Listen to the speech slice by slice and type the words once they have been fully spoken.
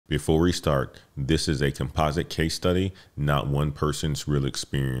Before we start, this is a composite case study, not one person's real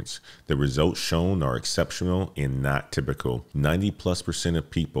experience. The results shown are exceptional and not typical. 90+%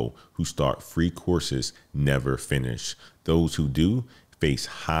 of people who start free courses never finish. Those who do face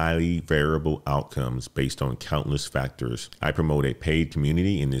highly variable outcomes based on countless factors. I promote a paid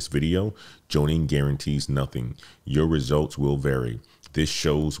community in this video. Joining guarantees nothing. Your results will vary. This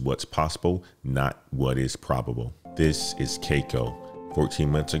shows what's possible, not what is probable. This is Keiko.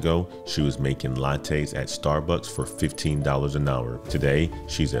 14 months ago, she was making lattes at Starbucks for $15 an hour. Today,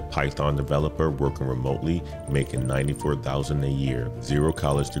 she's a Python developer working remotely, making $94,000 a year. 0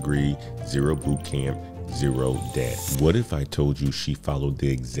 college degree, 0 boot camp, 0 debt. What if I told you she followed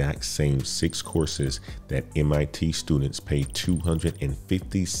the exact same 6 courses that MIT students pay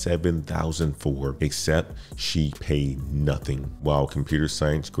 $257,000 for, except she paid nothing? While computer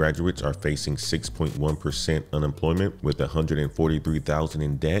science graduates are facing 6.1% unemployment with $143,000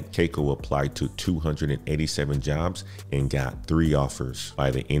 in debt, Keiko applied to 287 jobs and got 3 offers.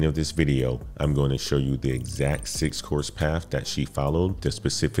 By the end of this video, I'm going to show you the exact 6-course path that she followed, the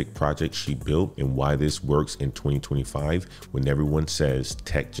specific project she built, and why this works in 2025 when everyone says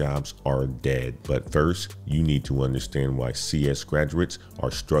tech jobs are dead. But first, you need to understand why CS graduates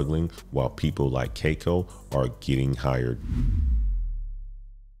are struggling while people like Keiko are getting hired.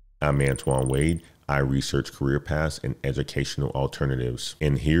 I'm Antoine Wade. I research career paths and educational alternatives.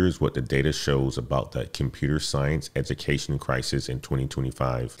 And here's what the data shows about the computer science education crisis in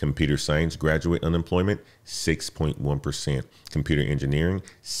 2025. Computer science graduate unemployment, 6.1%. Computer engineering,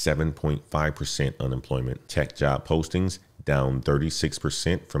 7.5% unemployment. Tech job postings, down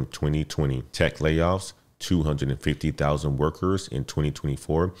 36% from 2020. Tech layoffs, 250,000 workers in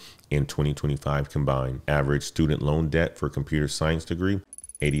 2024 and 2025 combined. Average student loan debt for computer science degree,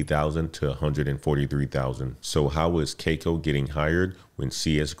 $80,000 to $143,000. So how is Keiko getting hired when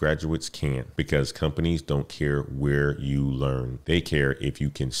CS graduates can't? Because companies don't care where you learn. They care if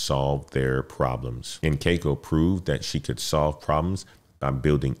you can solve their problems. And Keiko proved that she could solve problems by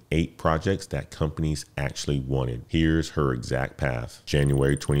building 8 projects that companies actually wanted. Here's her exact path.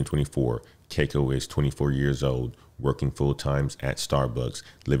 January 2024, Keiko is 24 years old, working full time at Starbucks,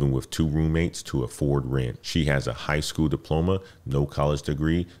 living with 2 roommates to afford rent. She has a high school diploma, no college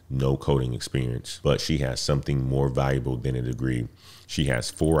degree, no coding experience, but she has something more valuable than a degree. She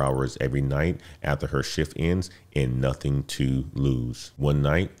has 4 hours every night after her shift ends and nothing to lose. One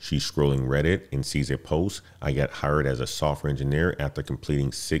night, she's scrolling Reddit and sees a post, "I got hired as a software engineer after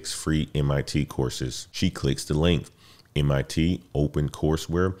completing 6 free MIT courses." She clicks the link. MIT open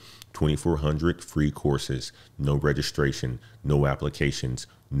courseware, 2,400 free courses, no registration, no applications,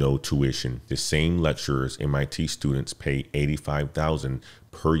 no tuition. The same lecturers MIT students pay $85,000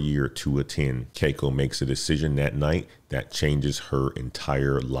 per year to attend. Keiko makes a decision that night that changes her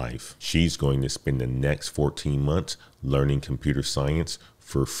entire life. She's going to spend the next 14 months learning computer science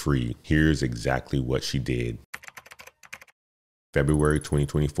for free. Here's exactly what she did. February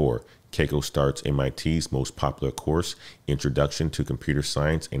 2024, Keiko starts MIT's most popular course, Introduction to Computer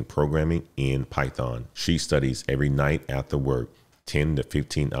Science and Programming in Python. She studies every night after work, 10 to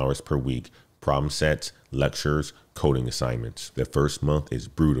 15 hours per week, problem sets, lectures, coding assignments. The first month is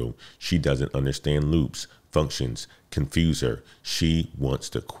brutal. She doesn't understand loops, functions, confuse her. She wants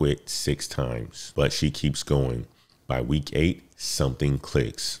to quit 6 times, but she keeps going. By week 8, something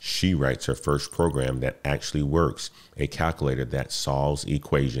clicks. She writes her first program that actually works, a calculator that solves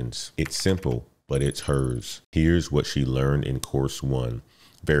equations. It's simple, but it's hers. Here's what she learned in course 1.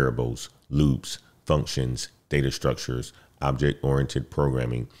 Variables, loops, functions, data structures, object-oriented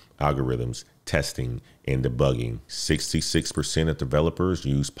programming, algorithms, testing, and debugging. 66% of developers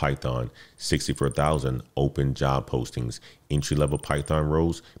use Python. 64,000 open job postings. Entry-level Python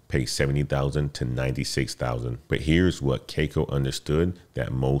roles pay $70,000 to $96,000. But here's what Keiko understood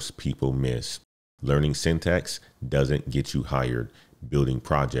that most people miss. Learning syntax doesn't get you hired. Building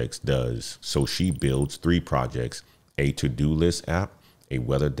projects does. So she builds 3 projects: a to-do list app, a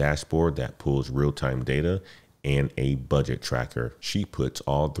weather dashboard that pulls real-time data, and a budget tracker. She puts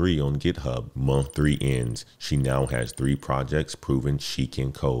all 3 on GitHub. Month 3 ends. She now has 3 projects proving she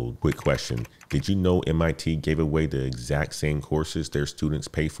can code. Quick question. Did you know MIT gave away the exact same courses their students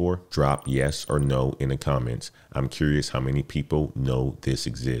pay for? Drop yes or no in the comments. I'm curious how many people know this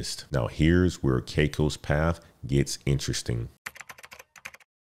exists. Now here's where Keiko's path gets interesting.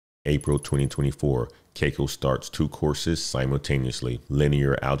 April 2024, Keiko starts 2 courses simultaneously.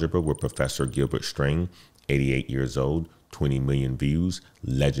 Linear algebra with Professor Gilbert Strain, 88 years old, 20 million views,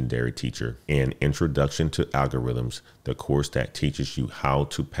 legendary teacher. And Introduction to Algorithms, the course that teaches you how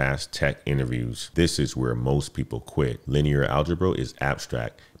to pass tech interviews. This is where most people quit. Linear algebra is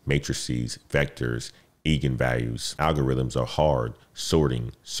abstract. matrices, vectors, eigenvalues. Algorithms are hard,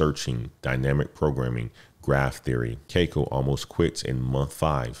 sorting, searching, dynamic programming, graph theory. Keiko almost quits in month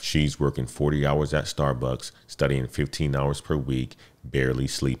 5. She's working 40 hours at Starbucks, studying 15 hours per week, barely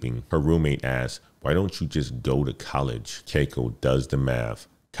sleeping. Her roommate asks, "Why don't you just go to college?" Keiko does the math.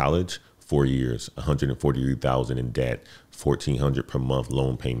 College, 4 years, $143,000 in debt, $1,400 per month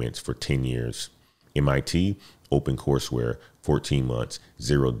loan payments for 10 years. MIT, OpenCourseWare, 14 months,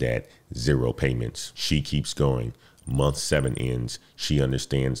 0 debt, 0 payments. She keeps going. Month 7 ends. She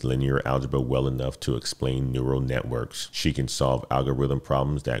understands linear algebra well enough to explain neural networks. She can solve algorithm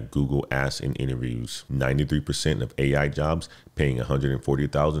problems that Google asks in interviews. 93% of AI jobs paying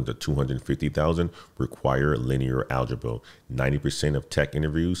 $140,000 to $250,000 require linear algebra. 90% of tech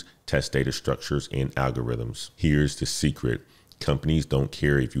interviews test data structures and algorithms. Here's the secret. Companies don't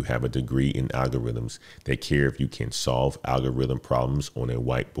care if you have a degree in algorithms. They care if you can solve algorithm problems on a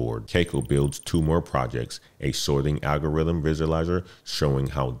whiteboard. Keiko builds 2 more projects, a sorting algorithm visualizer showing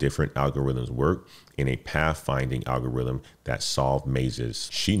how different algorithms work, and a pathfinding algorithm that solves mazes.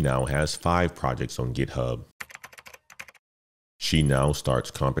 She now has 5 projects on GitHub. She now starts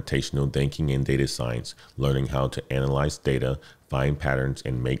computational thinking and data science, learning how to analyze data, find patterns,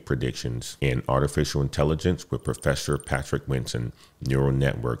 and make predictions. In artificial intelligence with Professor Patrick Winson, neural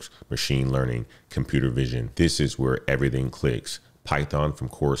networks, machine learning, computer vision. This is where everything clicks. Python from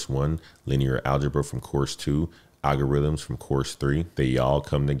course 1, linear algebra from course 2, algorithms from course 3, they all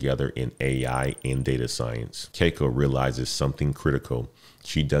come together in AI and data science. Keiko realizes something critical.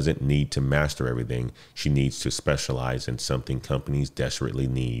 She doesn't need to master everything. She needs to specialize in something companies desperately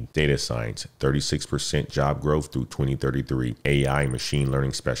need. Data science, 36% job growth through 2033. AI machine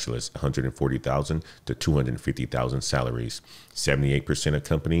learning specialist, $140,000 to $250,000 salaries. 78% of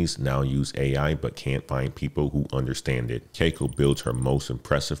companies now use AI but can't find people who understand it. Keiko builds her most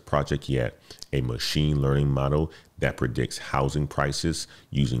impressive project yet, a machine learning model that predicts housing prices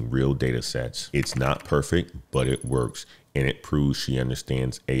using real data sets. It's not perfect, but it works, and it proves she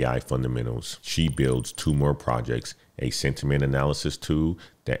understands AI fundamentals. She builds 2 more projects, a sentiment analysis tool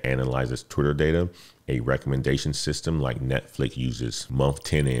that analyzes Twitter data, a recommendation system like Netflix uses. Month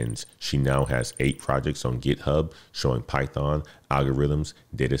 10 ends. She now has 8 projects on GitHub showing Python, algorithms,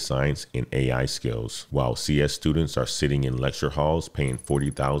 data science, and AI skills. While CS students are sitting in lecture halls paying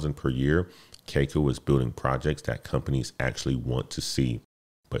 $40,000 per year, Keiko is building projects that companies actually want to see.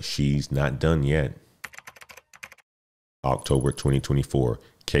 But she's not done yet. October 2024,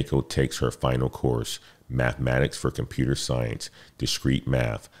 Keiko takes her final course, Mathematics for Computer Science, Discrete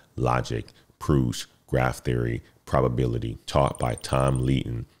Math, Logic, Proofs, Graph Theory, Probability, taught by Tom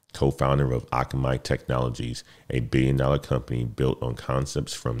Leighton, co-founder of Akamai Technologies, a billion-dollar company built on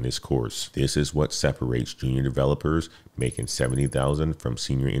concepts from this course. This is what separates junior developers making $70,000 from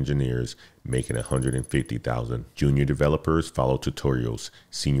senior engineers making $150,000. Junior developers follow tutorials.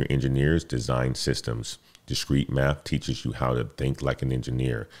 Senior engineers design systems. Discrete math teaches you how to think like an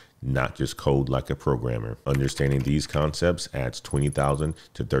engineer, not just code like a programmer. Understanding these concepts adds $20,000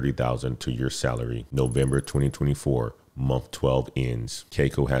 to $30,000 to your salary. November 2024. Month 12 ends.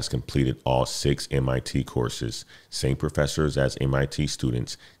 Keiko has completed all 6 MIT courses, same professors as MIT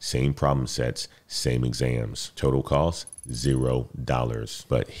students, same problem sets, same exams. Total cost, $0.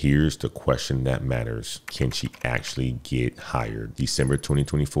 But here's the question that matters. Can she actually get hired? December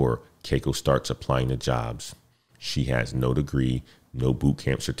 2024, Keiko starts applying to jobs. She has no degree, no boot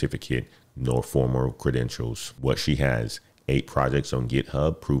camp certificate, no formal credentials. What she has: 8 projects on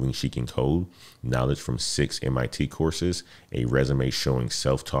GitHub proving she can code, knowledge from 6 MIT courses, a resume showing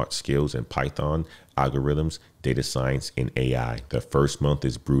self-taught skills in Python, algorithms, data science, and AI. The first month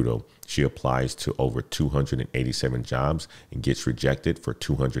is brutal. She applies to over 287 jobs and gets rejected for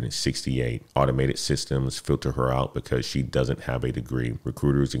 268. Automated systems filter her out because she doesn't have a degree.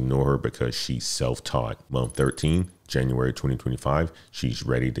 Recruiters ignore her because she's self-taught. Month 13, January 2025, she's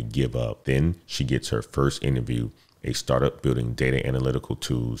ready to give up. Then she gets her first interview. A startup building data analytical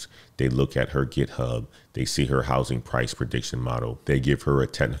tools. They look at her GitHub. They see her housing price prediction model. They give her a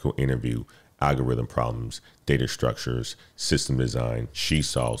technical interview, algorithm problems, data structures, system design. She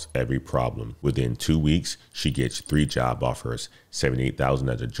solves every problem. Within 2 weeks, she gets 3 job offers,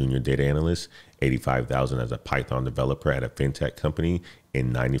 $78,000 as a junior data analyst, $85,000 as a Python developer at a fintech company,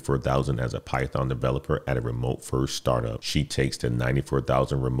 and $94,000 as a Python developer at a remote first startup. She takes the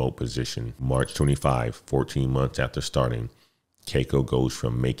 $94,000 remote position. March 25, 14 months after starting, Keiko goes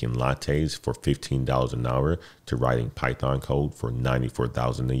from making lattes for $15 an hour to writing Python code for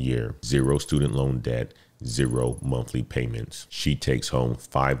 $94,000 a year. 0 student loan debt, 0 monthly payments. She takes home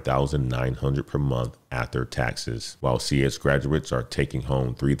 $5,900 per month after taxes, while CS graduates are taking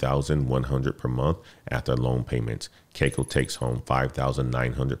home $3,100 per month after loan payments. Keiko takes home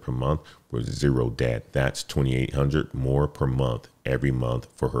 $5,900 per month with 0 debt. That's $2,800 more per month every month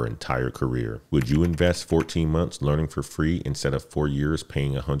for her entire career. Would you invest 14 months learning for free instead of 4 years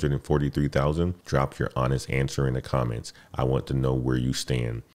paying $143,000? Drop your honest answer in the comments. I want to know where you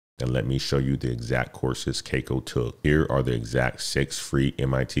stand. And let me show you the exact courses Keiko took. Here are the exact 6 free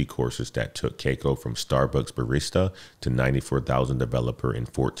MIT courses that took Keiko from Starbucks barista to 94,000 developer in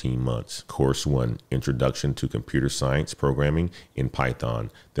 14 months. Course 1, Introduction to Computer Science Programming in Python,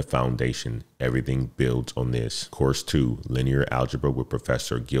 the foundation. Everything builds on this. Course 2, Linear Algebra with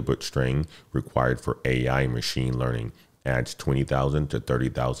Professor Gilbert Strang, required for AI and machine learning. Adds $20,000 to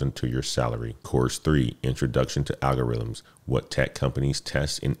 $30,000 to your salary. Course 3, Introduction to Algorithms, what tech companies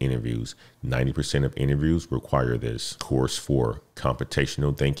test in interviews. 90% of interviews require this. Course 4,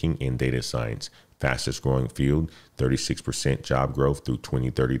 Computational Thinking in Data Science, fastest growing field, 36% job growth through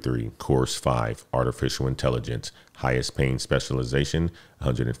 2033. Course 5, Artificial Intelligence, highest paying specialization,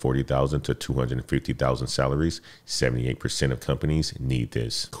 $140,000 to $250,000 salaries. 78% of companies need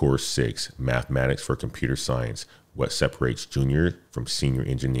this. Course 6, Mathematics for Computer Science, what separates junior from senior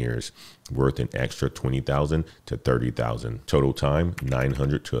engineers, worth an extra $20,000 to $30,000. Total time,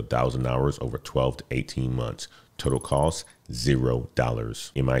 900 to 1,000 hours over 12 to 18 months. Total cost,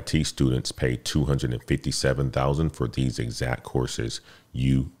 $0. MIT students pay $257,000 for these exact courses.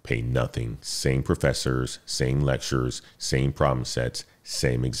 You pay nothing. Same professors, same lectures, same problem sets,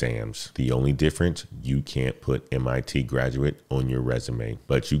 same exams. The only difference, you can't put MIT graduate on your resume,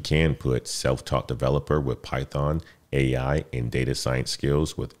 but you can put self-taught developer with Python, AI, and data science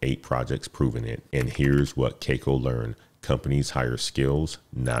skills with 8 projects proving it. And here's what Keiko learned. Companies hire skills,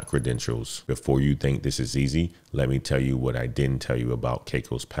 not credentials. Before you think this is easy, let me tell you what I didn't tell you about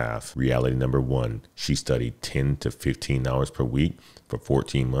Keiko's path. Reality number 1, she studied 10 to 15 hours per week for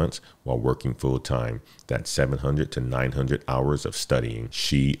 14 months while working full time. That's 700 to 900 hours of studying.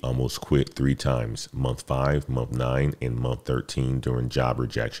 She almost quit 3 times, month 5, month 9, and month 13 during job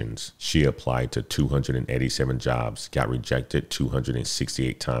rejections. She applied to 287 jobs, got rejected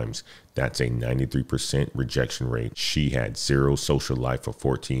 268 times. That's a 93% rejection rate. She had 0 social life for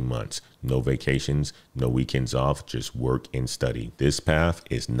 14 months. No vacations, no weekends off, just work and study. This path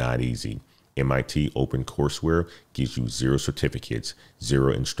is not easy. MIT OpenCourseWare gives you 0 certificates,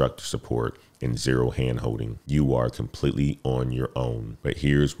 0 instructor support, and 0 hand-holding. You are completely on your own. But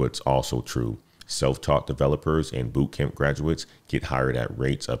here's what's also true. Self-taught developers and bootcamp graduates get hired at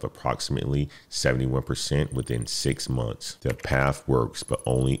rates of approximately 71% within 6 months. The path works, but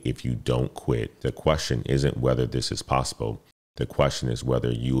only if you don't quit. The question isn't whether this is possible. The question is whether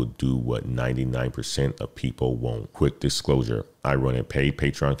you will do what 99% of people won't. Quick disclosure, I run a paid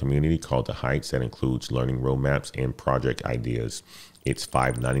Patreon community called The Heights that includes learning roadmaps and project ideas. It's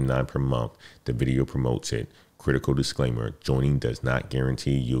 $5.99 per month. The video promotes it. Critical disclaimer, joining does not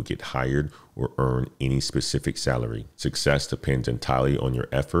guarantee you'll get hired or earn any specific salary. Success depends entirely on your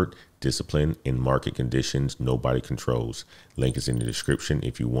effort, discipline, and market conditions nobody controls. Link is in the description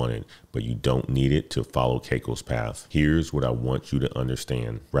if you want it, but you don't need it to follow Keiko's path. Here's what I want you to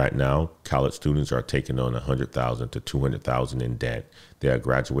understand. Right now, college students are taking on $100,000 to $200,000 in debt. They'll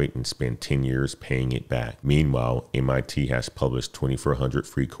graduate and spend 10 years paying it back. Meanwhile, MIT has published 2,400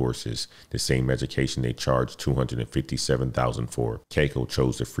 free courses, the same education they charged $257,000 for. Keiko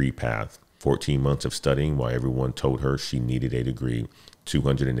chose the free path. 14 months of studying while everyone told her she needed a degree.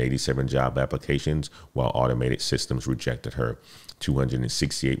 287 job applications while automated systems rejected her.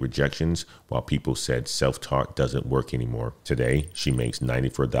 268 rejections while people said self-taught doesn't work anymore. Today, she makes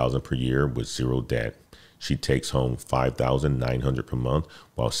 $94,000 per year with 0 debt. She takes home $5,900 per month,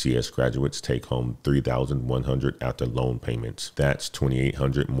 while CS graduates take home $3,100 after loan payments. That's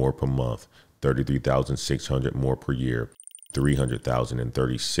 $2,800 more per month, $33,600 more per year,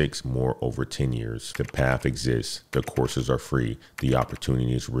 $300,036 more over 10 years. The path exists. The courses are free. The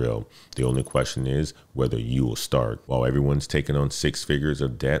opportunity is real. The only question is whether you will start. While everyone's taking on 6 figures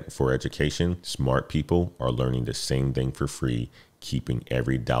of debt for education, smart people are learning the same thing for free, keeping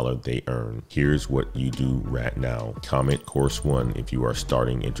every dollar they earn. Here's what you do right now. Comment course 1 if you are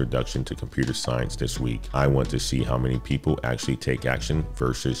starting Introduction to Computer Science this week. I want to see how many people actually take action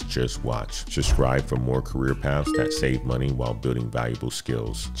versus just watch. Subscribe for more career paths that save money while building valuable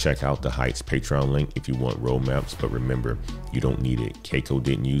skills. Check out the Heights Patreon link if you want roadmaps, but remember, you don't need it. Keiko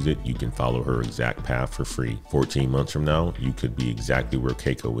didn't use it. You can follow her exact path for free. 14 months from now, you could be exactly where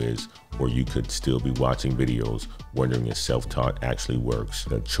Keiko is, or you could still be watching videos wondering if self-taught actually works.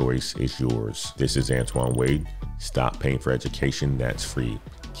 The choice is yours. This is Antoine Wade. Stop paying for education that's free.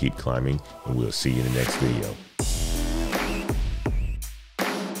 Keep climbing, and we'll see you in the next video.